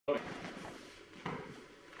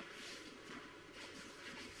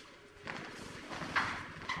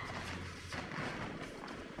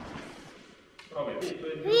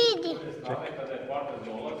strane kada je partner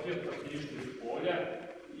dolazio, pa ste išli iz polja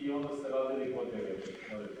i onda ste radili kotegaeshi.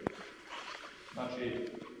 Znači,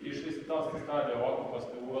 išli ste da ste stavili ovako pa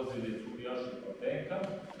ste ulazili objašnjava pa tenkan,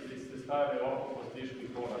 ili ste stavili ovako pa ste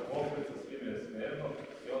išli korak opet, sa svim je svejedno,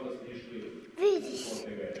 i onda ste išli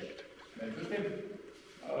kotegaeshi. Međutim,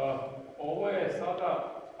 ovo je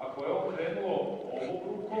sada, ako je ovo krenulo ovom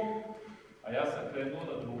rukom, a ja sam krenuo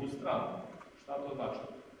na drugu stranu, šta to znači?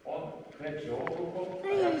 On kreće ovom rukom, a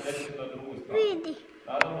ja krećem na drugu stranu.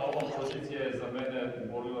 Naravno, ova pozicija je za mene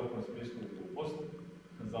u borilačkom smislu glupost,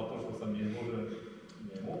 zato što sam izložen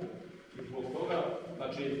njemu. I zbog toga,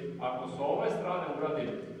 znači, ako sa ove strane uradim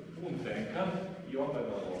pun tenkan i onda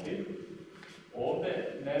ga vodim,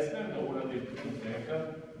 ovde ne smem da uradim pun tenkan,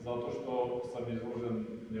 zato što sam izložen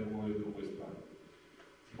njegovoj drugoj strani.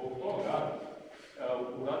 Zbog toga,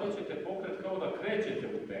 uradit ćete pokret kao da krećete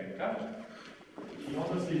u tenkan i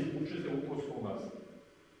onda se izvučete u kosu unazad.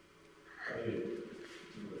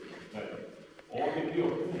 Ovo je bio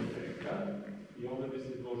pun tenkan i onda bi se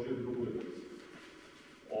izložio u drugoj ruci.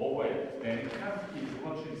 Ovo je tenkan i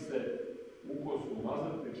izvlačim se u kosu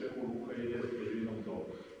unazad, pri čemu ruka ide s težinom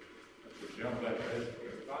dole. Znači, imam gledaj s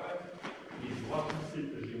ove strane i izvlačim se i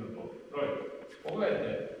težina dole. Trojka.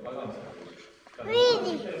 Pogledajte, lagam se. Kada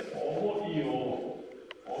izvlačite ovo i ovo,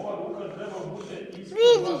 ova ruka treba bude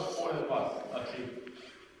ispred vas, pored vas. Znači,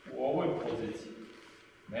 u ovoj poziciji.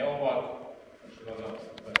 Ne ovako. Znači, lagam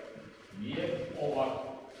se. Nije ovako.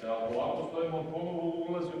 Ovako stojimo, ponovo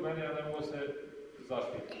ulazi u mene, ja ne mogu se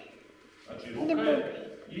zaštiti. Znači, ruka je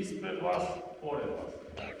ispred vas, pored vas.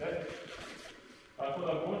 Tako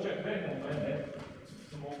da hoće krenu u mene,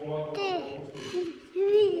 mogu ovako popustiti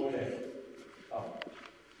svoje tamo.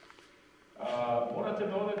 Morate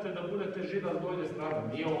da odete da budete žida s dolje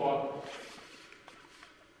strane, nije ovako.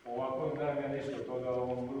 Ovako ne dajem ja ništa od toga,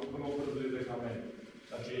 on vrlo brzo ide ka meni.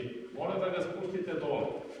 Znači, morate da ga spustite dole.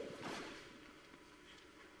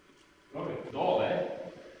 Dole,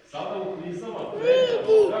 sada uklizava prednja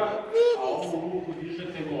noga, a ovu ruku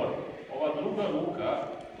dižete gore. Ova druga ruka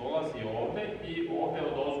dolazi ovde i ovde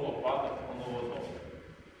od ozgo pada ponovo dole.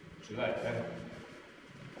 Znači, gledajte,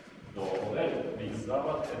 dole,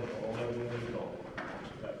 uklizavate, dole, dole.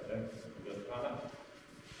 Gledajte, druga strana.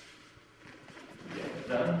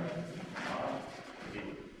 1, 2, 3.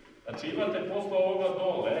 Znači, imate posle ovoga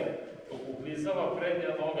dole, dok uklizava prednja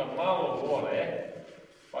noga malo gore,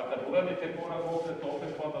 pa kad uradite korak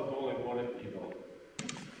opet pada dole, gore i dole.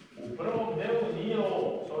 U prvom delu nije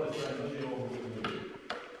ovo, sorry, nije ovo,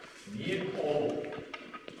 nije ovo.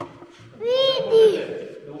 Ne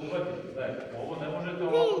možete da uhvatite, dajte, ovo ne možete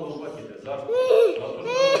ovako da uhvatite. Zašto? Zato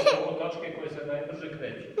što je ovo tačke koje se najbrže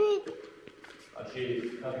kreću.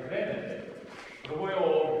 Znači, kad krenete, prvo je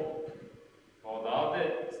ovo, pa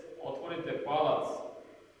odavde otvorite palac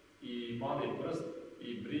i mali prst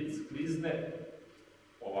i bric klizne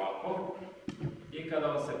ovako, i kada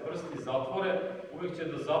vam se prsti zatvore, uvijek će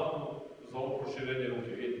da zapnu za ovo proširenje ruke.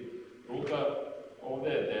 Vidite, ruka ovde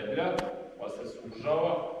je deblja, pa se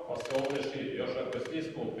sužava, pa se ovde širi. Još ako je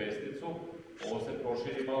stisnu u pesticu, ovo se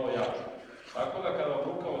proširi malo jače. Tako da kada vam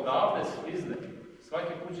ruka odavde sklizne,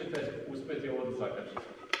 svaki put ćete uspeti ovo da zakačite.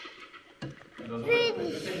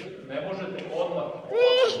 Međutim, ne možete odmah ovako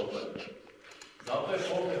dopati. Zato je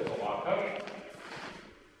pokret ovakav,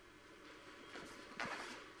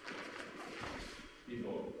 i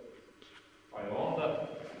dole. Pa je onda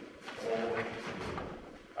ovo.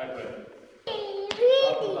 Ajde predem.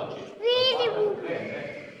 Zato znači, da partner krene,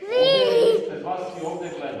 ovdje je ispred vas i ovdje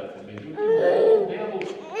gledate. Međutim, u ovom delu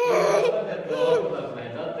ostanete ovako da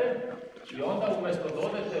gledate i onda umjesto da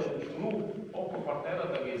odete u krug oko partnera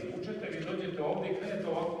da ga izvučete, vi dođete ovdje i krenete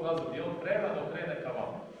ovako nazad i on prerano krene ka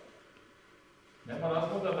vama. Nema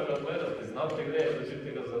razloga da ga gledate, znate gdje je,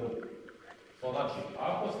 držite ga za ruku. To znači,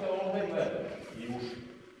 ako ste ovdje gledali i ušli,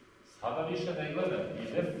 sada više ne gledam,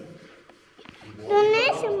 idem i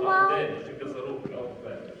vodim tamo gdje, drži ga za ruku, evo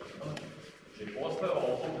gledam. Znači, posle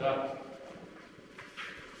ovoga,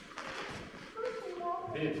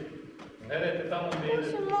 vidite, gledajte tamo gdje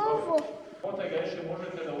idete. Kotegaeshi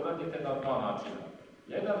možete da uradite na dva načina.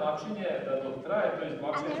 Jedan način je da dok traje to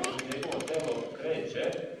izvlačenje da njegovo telo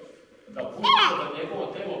kreće, da pustite da njegovo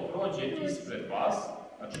telo prođe ispred vas,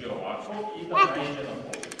 znači ovako, i da pređe na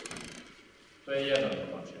polu. To je jedan od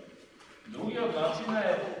načina. Drugi od načina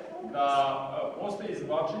je da posle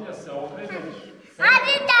izvlačenja se okrene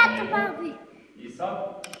i sad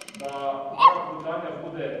da ova putanja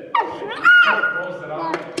bude kroz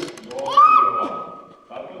rame do ovako.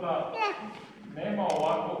 Tako da nema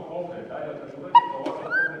ovakvog pokreta, ajde kad uradite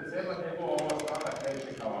ovakav pokret, cela njegova ova strana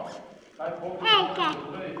kreće ka vama. Taj pokret možete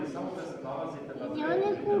uradite samo da se nalazite na dve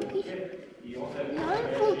ruke i onda je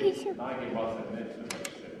kotegaeshi nage basen, ne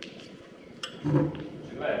znači se.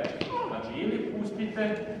 Znači, gledajte, znači ili pustite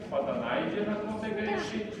pa da naiđe na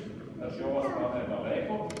kotegaeshi, znači ova strana je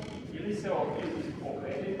daleko, ili se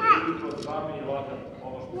okrenite ili kroz rame i lakat,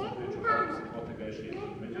 ono što se priča kako se kotegaeshi.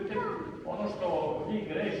 Međutim, ono što vi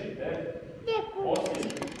grešite,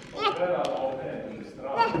 osim prerano okrenuti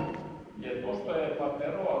stranu, je to što je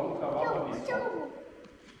partnerova ruka vama visoko.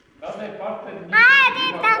 Kada je partner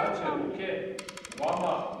ima kraće ruke,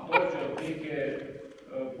 vama dođe otprilike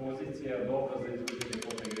pozicija dokaza izvođenja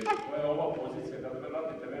kotegaeshi. To je ova pozicija kada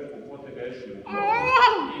radite već po kotegaeshi i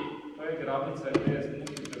to je granica gdje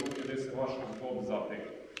spustite ruke gdje se vaš klub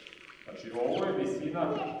zapegne. Znači ovo je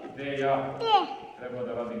visina gdje ja treba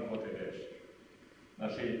da radim kotegaeshi.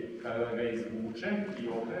 Znači kada ga izvučem i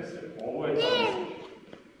okrenem se, ovo je ta visina.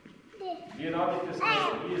 Vi radite sve,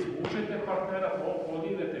 vi izvučete partnera,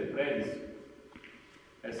 podignete previsku.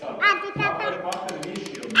 E sad, ako je partner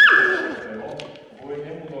viši od njega, ovo je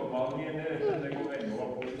njemu normalnije nego meni.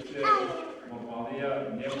 Ova pozicija je normalnija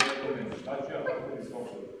njemu nego meni. Šta ću ja tako visoko?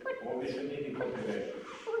 Ovo više nije ni kotegaeshi.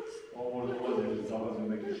 Ovo može ulaziti, zalazi u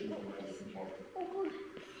neki šipom.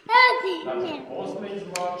 Znači, posle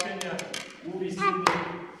izvlačenja u visini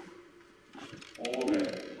ovoga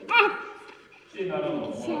i naravno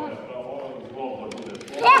morate ova zglob da bude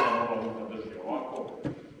slobodna, ova ruka drži ovako,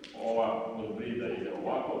 ova od brida ide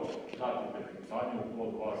ovako, pratite pucanju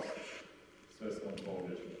od vas, sve sam to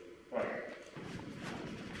objašnjava. Hvala.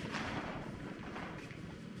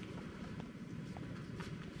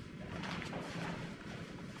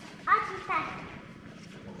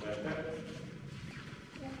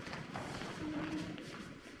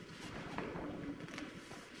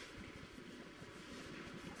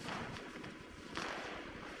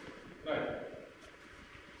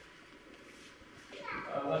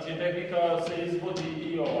 Znači, tehnika se izvodi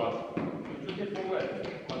i ovako. Međutim, pogledajte,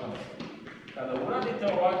 kada uradite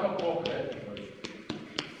ovakav pokret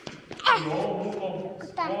i ovom rukom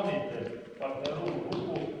sklonite partnerovu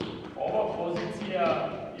ruku, ova pozicija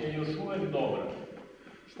je još uvijek dobra.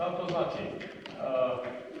 Šta to znači?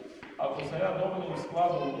 Ako sam ja dovoljno u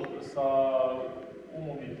skladu sa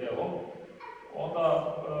umom i telom,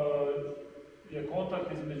 onda je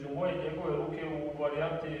kontakt između moje i njegove ruke u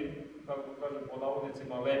varijanti, kako kažem po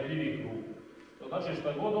navodnicima, lepljivih ruku. To znači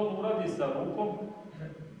šta god on uradi sa rukom,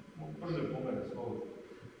 brže pomene slovo,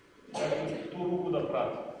 ja ću tu ruku da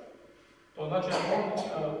pratim. To znači ako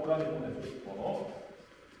on uradi Munetsuki ponovo,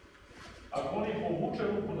 ako on i povuče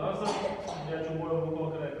ruku nazad, ja ću mojom rukom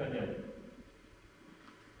okrenuti ka njemu.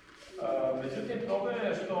 Međutim, problem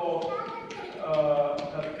je što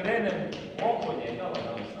kad krenem oko njega,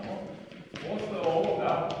 lagano samo, posle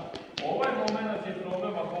ovoga, ovaj moment je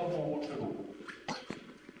problem ako on povuče ruku.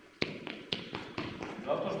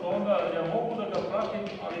 Zato što onda ja mogu da ga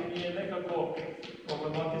pratim, ali mi je nekako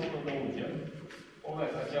problematično da uđem.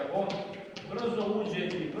 Znači, ako on brzo uđe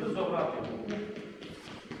i brzo vrati ruku,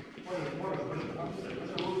 moraš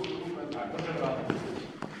brže vratiti.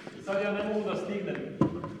 Sad ja ne mogu da stignem.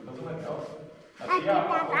 Razumete, ovo? Znači, ja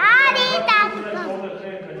ovdje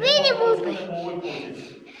tenkan, ja ostanem u ovoj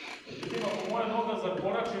poziciji. Međutim, ako moja noga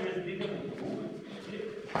zakorači, već idem u krug.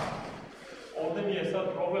 Ovdje mi je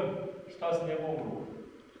sad problem šta s njegovom rukom.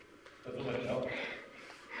 Razumete, ovo?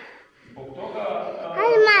 Zbog toga,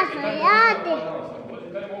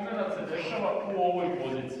 taj moment se dešava u ovoj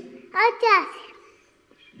poziciji.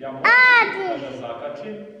 Ja moram da ga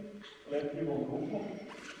zakačim lepljivom rukom,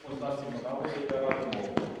 po znacima navode i da radim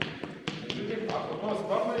ovo. Međutim, ako to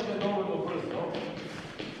stvarno ide dovoljno brzo,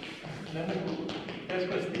 ne mogu,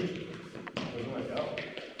 teško je stići. Razumete, jel?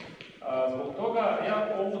 Zbog toga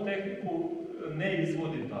ja ovu tehniku ne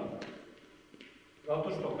izvodim tako. Zato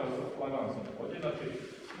što, kad lagano sam također, znači,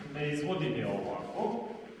 ne izvodim je ovako,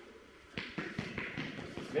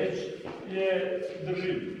 već je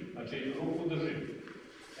držim, znači ruku držim.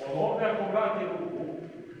 On ovdje ako vrati ruku,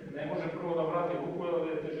 ne može prvo da vrati ruku, jer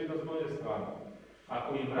je težina s dolje strane.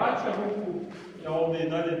 Ako i vraća ruku, ja ovdje i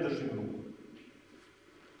dalje držim ruku.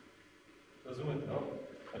 Razumete, no?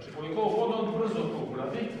 Znači, koliko god on brzo to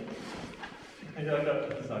uradi, ja ga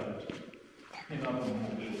zakačem. I naravno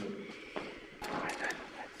mogu.